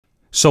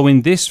So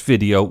in this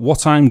video,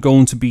 what I'm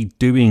going to be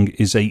doing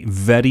is a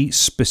very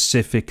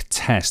specific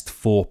test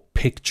for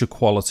picture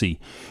quality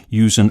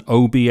using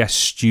OBS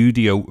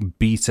Studio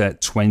Beta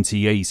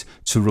 28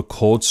 to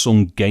record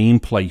some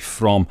gameplay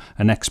from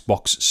an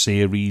Xbox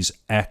Series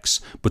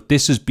X, but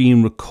this is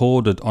being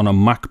recorded on a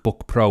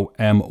MacBook Pro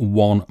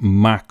M1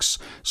 Max.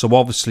 So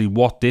obviously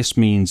what this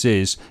means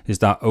is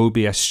that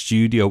OBS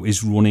Studio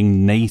is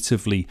running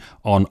natively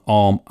on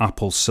ARM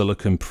Apple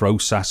Silicon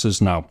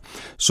processors now.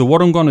 So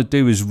what I'm going to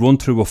do is run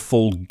through a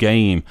full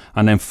game,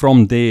 and then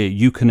from there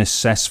you can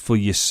assess for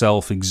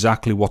yourself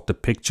exactly what the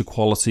picture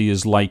quality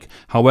is like.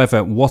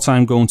 However, what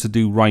I'm going to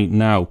do right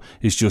now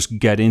is just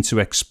get into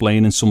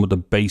explaining some of the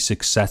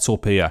basic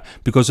setup here,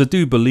 because I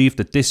do believe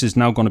that this is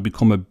now going to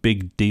become a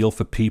big deal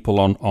for people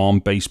on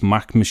ARM-based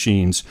Mac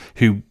machines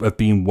who have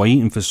been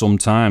waiting for some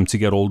time to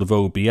get hold of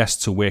OBS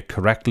to work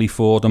correctly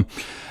for them.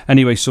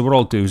 Anyway, so what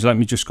I'll do is let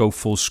me just go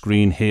full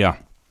screen here.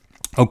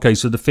 Okay,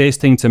 so the first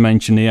thing to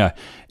mention here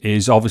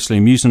is obviously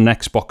I'm using an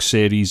Xbox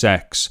Series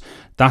X.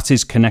 That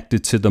is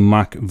connected to the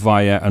Mac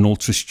via an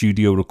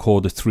Ultrastudio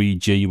Recorder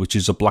 3G, which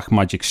is a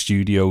Blackmagic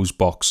Studios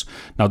box.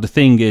 Now the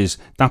thing is,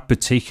 that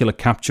particular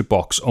capture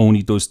box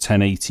only does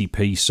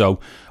 1080p,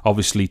 so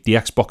obviously the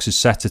Xbox is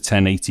set to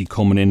 1080,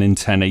 coming in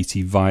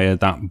 1080 via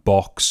that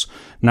box.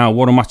 Now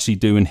what I'm actually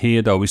doing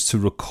here though is to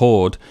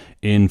record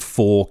in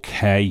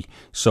 4K.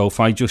 So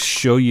if I just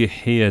show you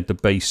here the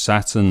base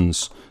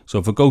settings, so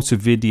if I go to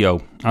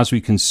video, as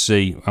we can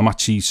see, I'm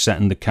actually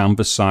setting the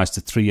canvas size to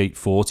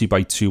 3840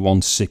 by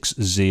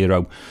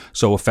 2160.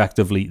 So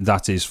effectively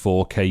that is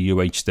 4K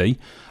UHD.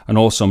 And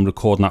also I'm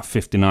recording at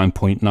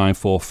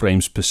 59.94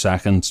 frames per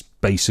second,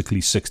 basically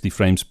 60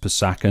 frames per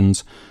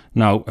second.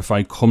 Now if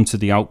I come to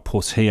the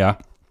output here,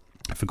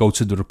 if I go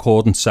to the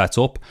recording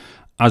setup,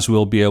 as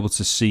we'll be able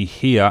to see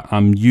here,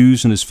 I'm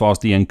using, as far as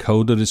the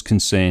encoder is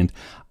concerned,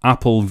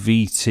 Apple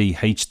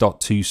VT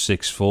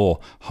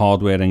H.264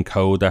 hardware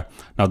encoder.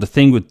 Now the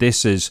thing with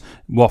this is,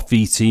 what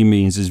VT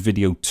means is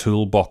Video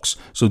Toolbox.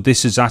 So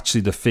this is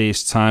actually the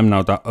first time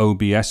now that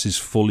OBS is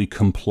fully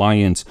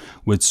compliant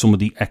with some of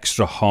the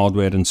extra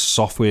hardware and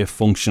software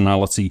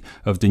functionality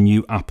of the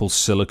new Apple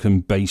Silicon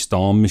based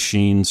ARM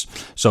machines.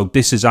 So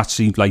this is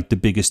actually like the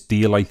biggest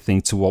deal, I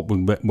think, to what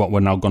we're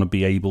now going to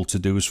be able to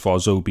do as far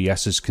as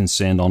OBS is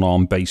concerned on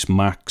ARM based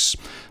Macs.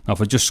 Now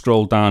if I just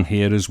scroll down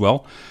here as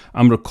well,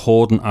 I'm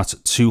recording at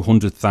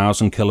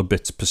 200,000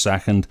 kilobits per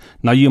second.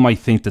 Now you might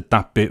think that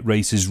that bit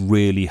rate is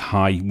really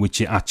high, which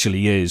it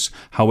actually is.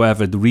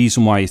 However, the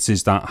reason why it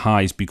is that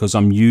high is because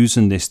I'm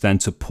using this then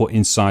to put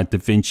inside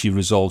DaVinci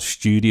Resolve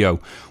Studio,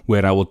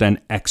 where I will then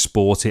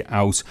export it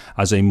out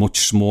as a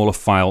much smaller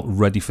file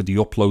ready for the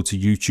upload to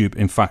YouTube.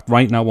 In fact,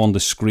 right now on the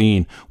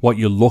screen, what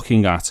you're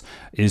looking at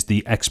is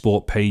the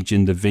export page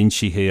in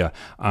DaVinci here.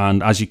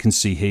 And as you can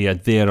see here,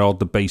 there are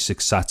the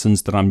basic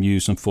settings that I'm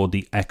using for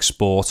the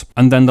export.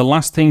 And then the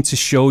last thing to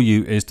show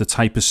you is the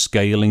type of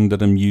scaling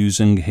that I'm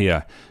using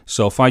here.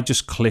 So if I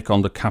just click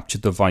on the capture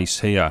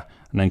device here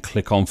and then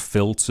click on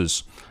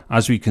filters,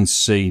 as we can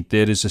see,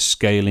 there is a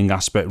scaling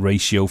aspect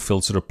ratio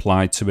filter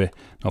applied to it.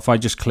 Now if I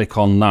just click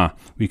on that,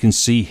 we can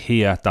see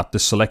here that the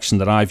selection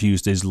that I've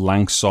used is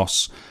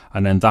Lanczos,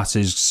 and then that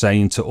is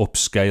saying to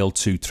upscale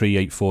to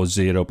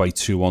 3840 by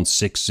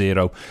 2160.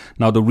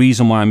 Now the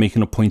reason why I'm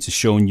making a point of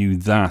showing you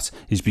that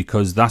is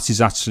because that is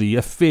actually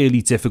a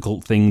fairly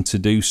difficult thing to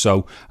do.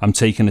 So I'm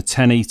taking a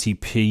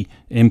 1080p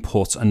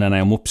input and then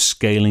I'm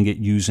upscaling it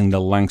using the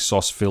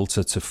Lanczos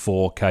filter to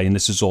 4K, and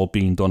this is all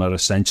being done at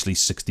essentially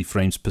 60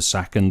 frames per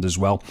second as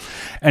well.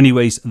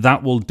 Anyways,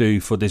 that will do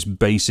for this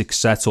basic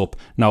setup.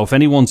 Now if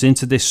anyone's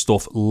into this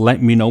stuff,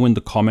 let me know in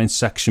the comments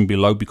section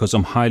below, because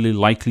I'm highly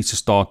likely to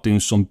start doing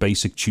some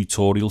basic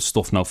tutorial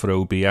stuff now for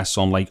OBS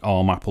on like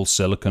ARM Apple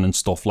Silicon and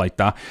stuff like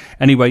that.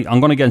 Anyway,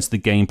 I'm going to get into the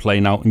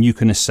gameplay now, and you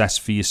can assess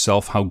for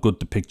yourself how good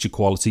the picture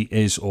quality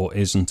is or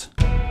isn't.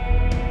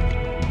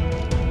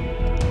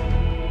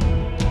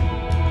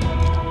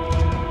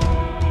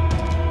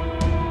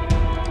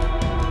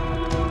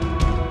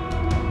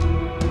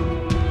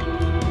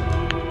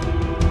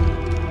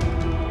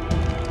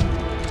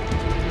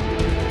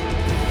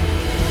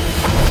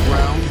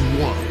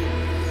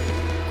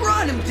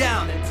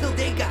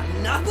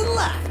 Nothing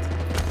left.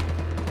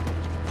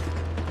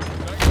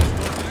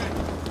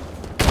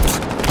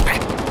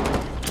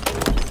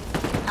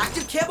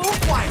 Active camo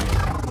acquired.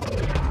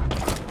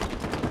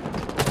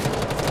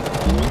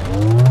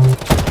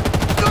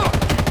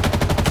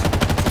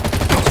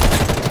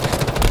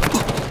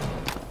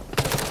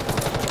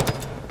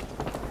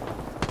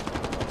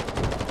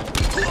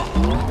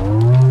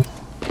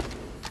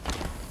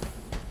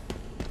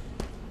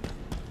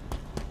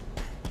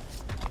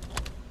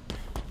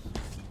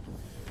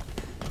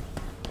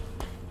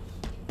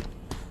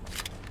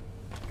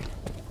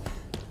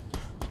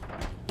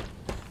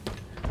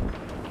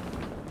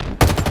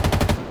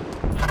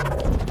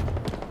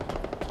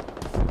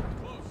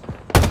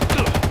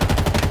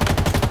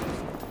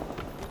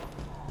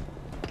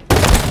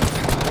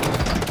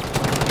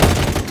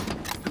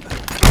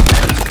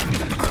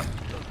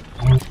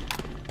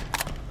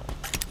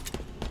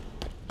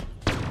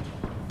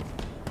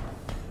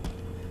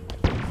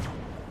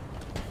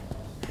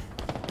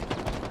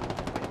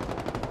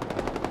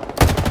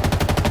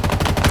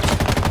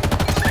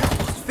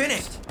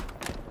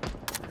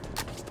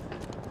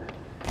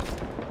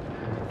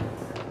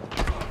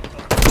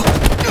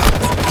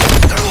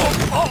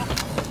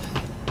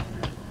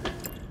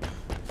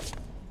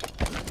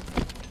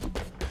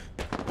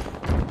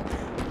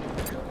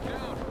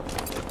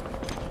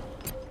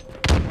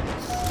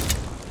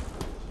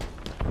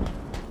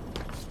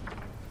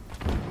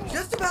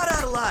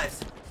 of lives.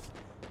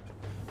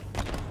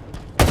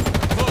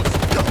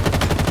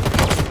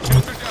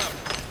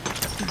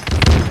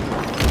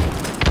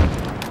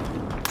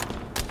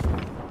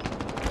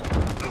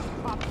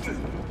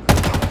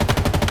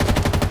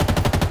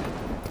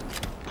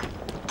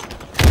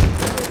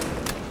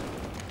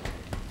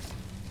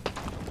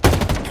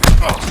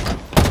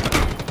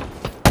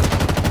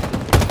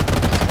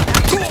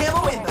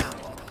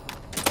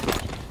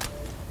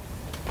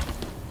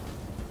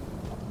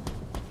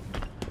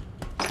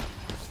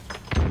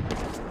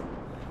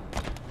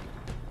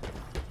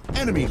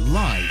 Enemy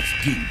lives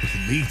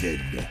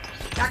depleted.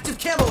 Active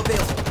camo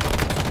available.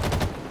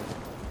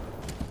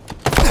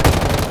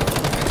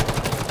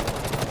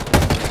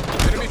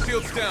 Enemy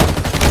shields down.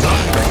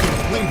 Lives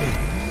depleted.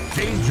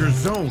 Danger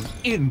zone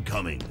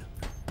incoming.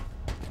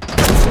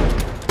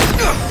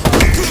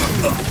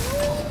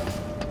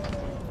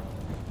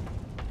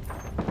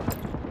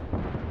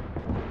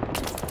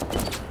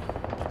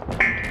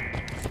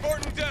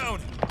 Spartan down.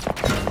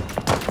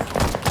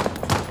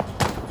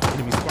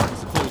 Enemy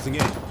Spartans are closing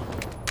in.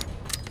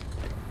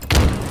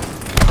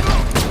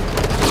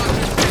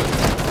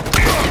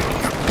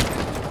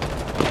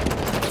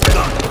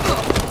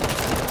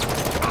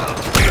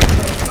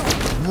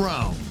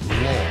 Round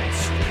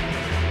lost.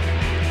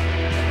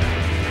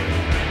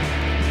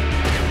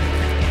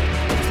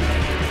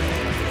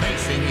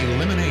 Facing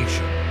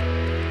elimination.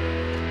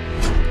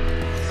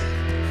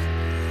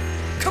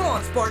 Come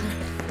on, Spartan.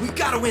 We've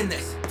got to win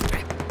this.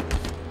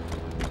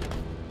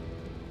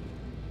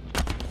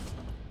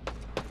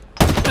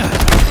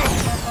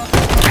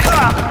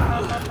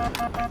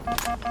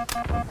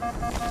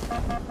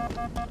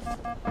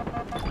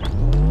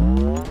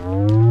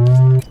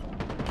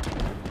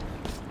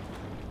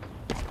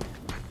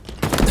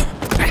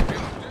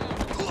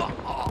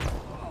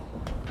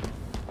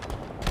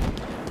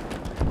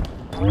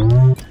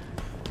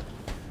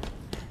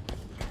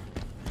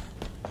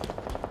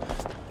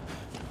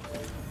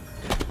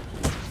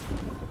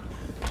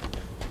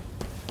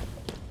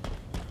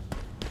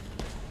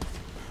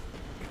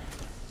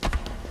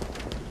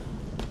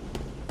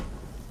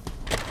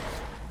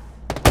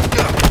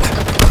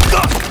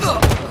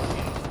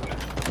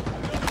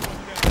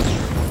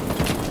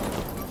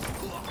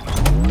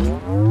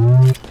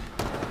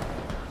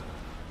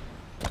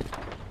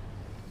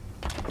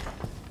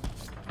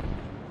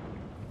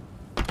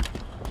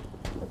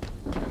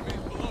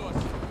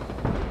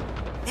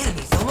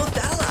 Enemy's almost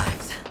out of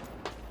lives.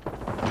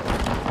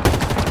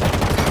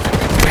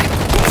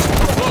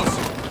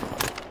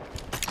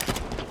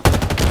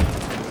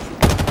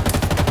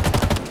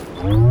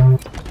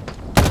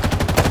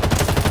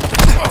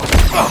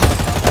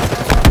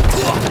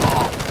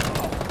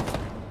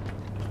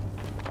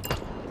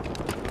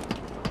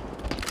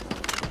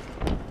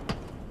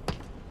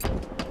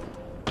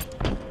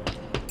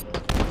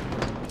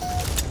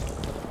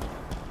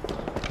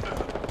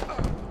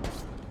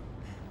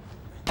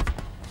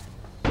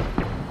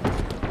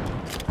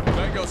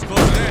 Tango's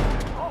closing in.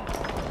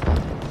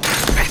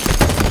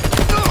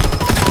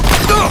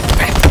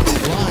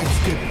 Lives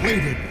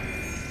depleted.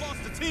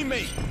 Lost a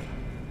teammate.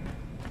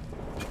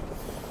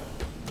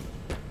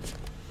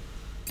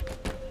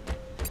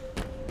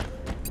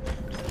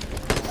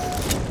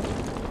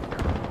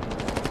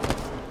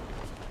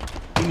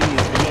 Enemy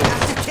is below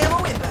us. Active camo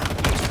inbound.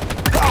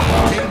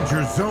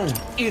 Danger zone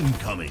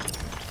incoming.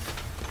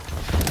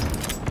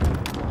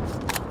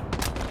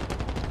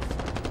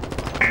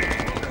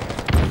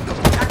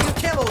 Active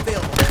camo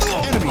available.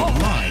 Enemy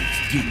lives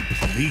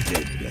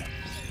depleted.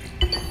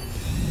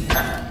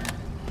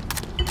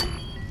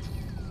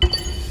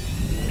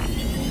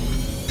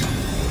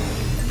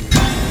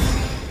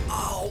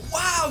 Oh,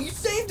 wow, you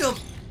saved him.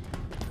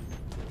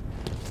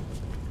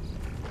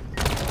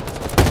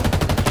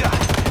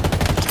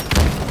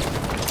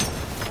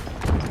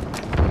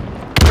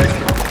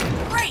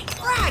 Great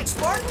frag,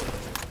 Spartan.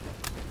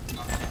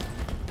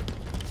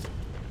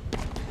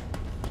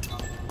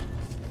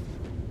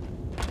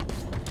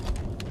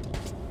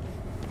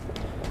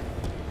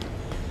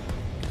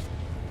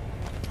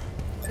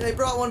 And they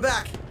brought one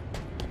back.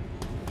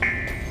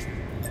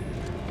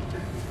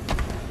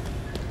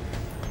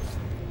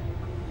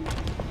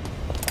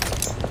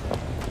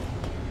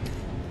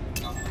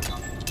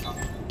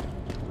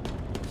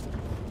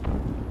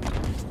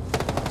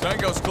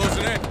 Tango's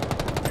closing in.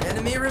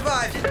 Enemy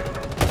revived.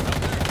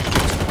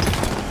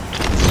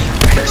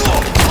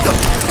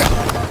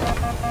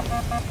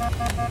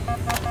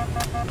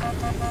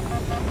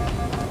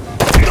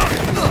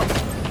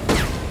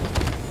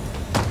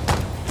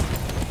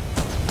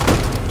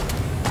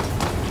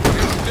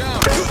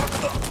 Down.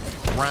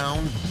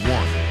 Round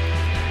one.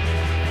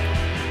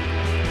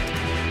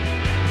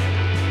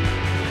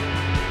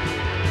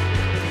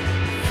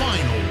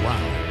 Final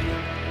round.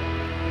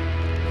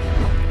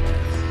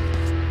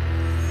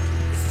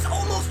 This is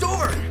almost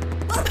over.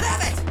 Let's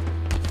have it.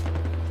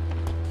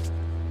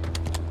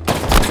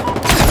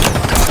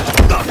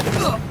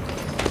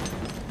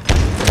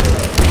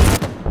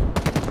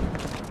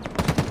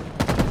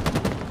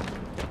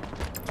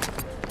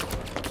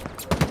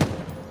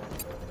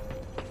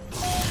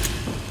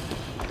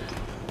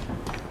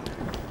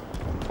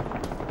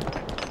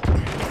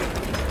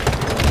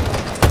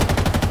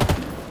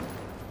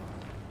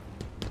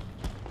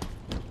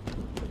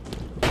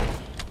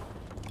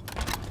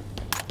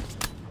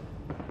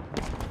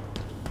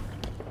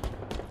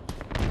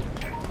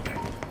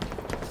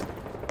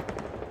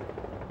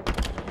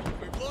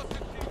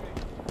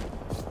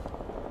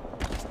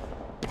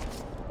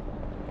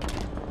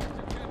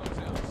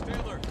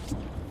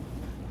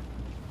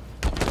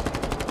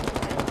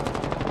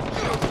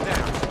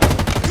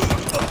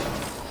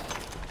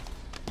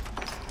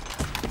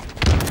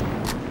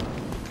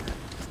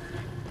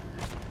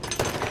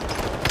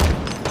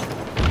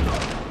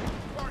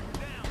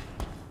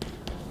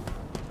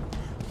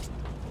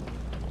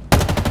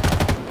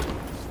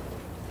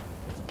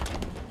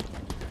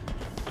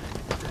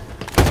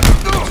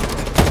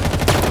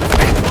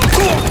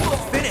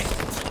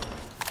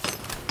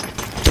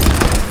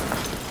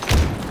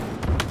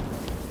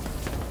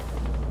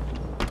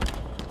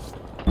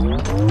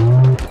 Just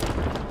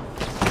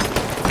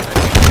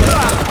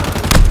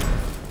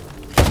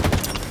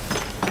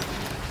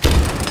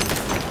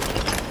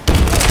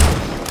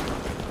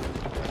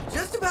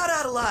about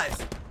out of lives.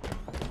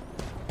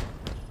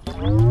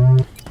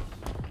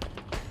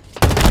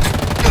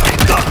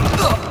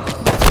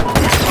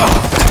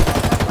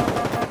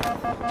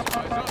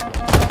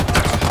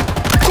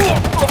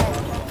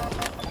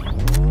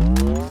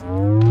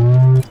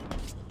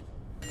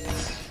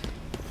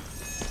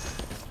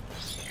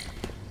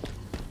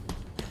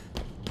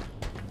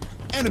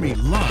 Enemy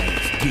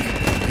lives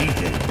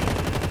depleted.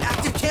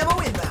 Active camo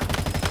inbound.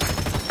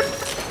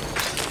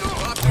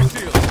 Optic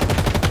shield.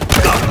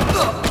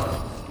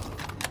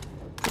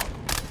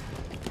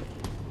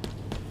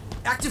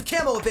 Active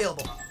camo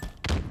available.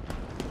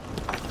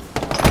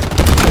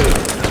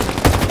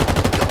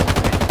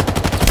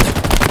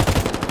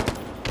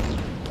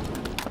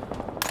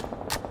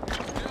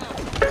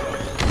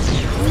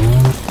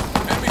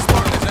 Enemy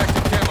Spartan is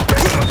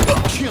active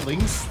camo.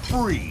 Killing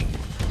spree.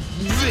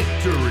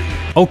 Victory.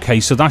 Okay,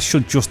 so that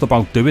should just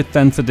about do it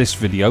then for this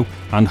video,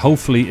 and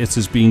hopefully it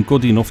has been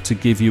good enough to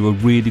give you a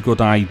really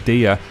good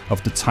idea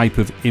of the type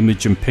of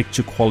image and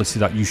picture quality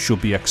that you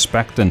should be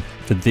expecting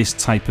for this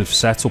type of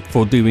setup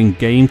for doing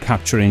game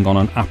capturing on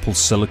an Apple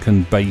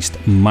Silicon based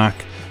Mac.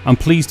 And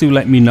please do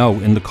let me know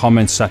in the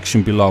comments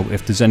section below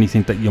if there's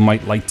anything that you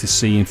might like to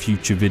see in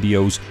future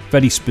videos,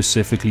 very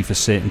specifically for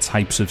certain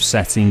types of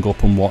setting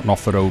up and whatnot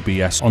for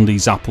OBS on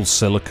these Apple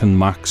Silicon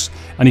Macs.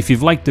 And if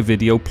you've liked the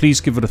video,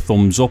 please give it a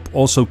thumbs up.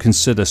 Also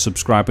consider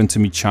subscribing to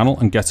my channel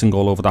and getting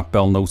all over that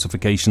bell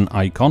notification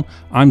icon.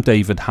 I'm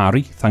David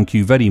Harry. Thank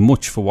you very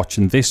much for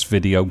watching this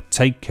video.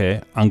 Take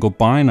care and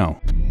goodbye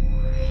now.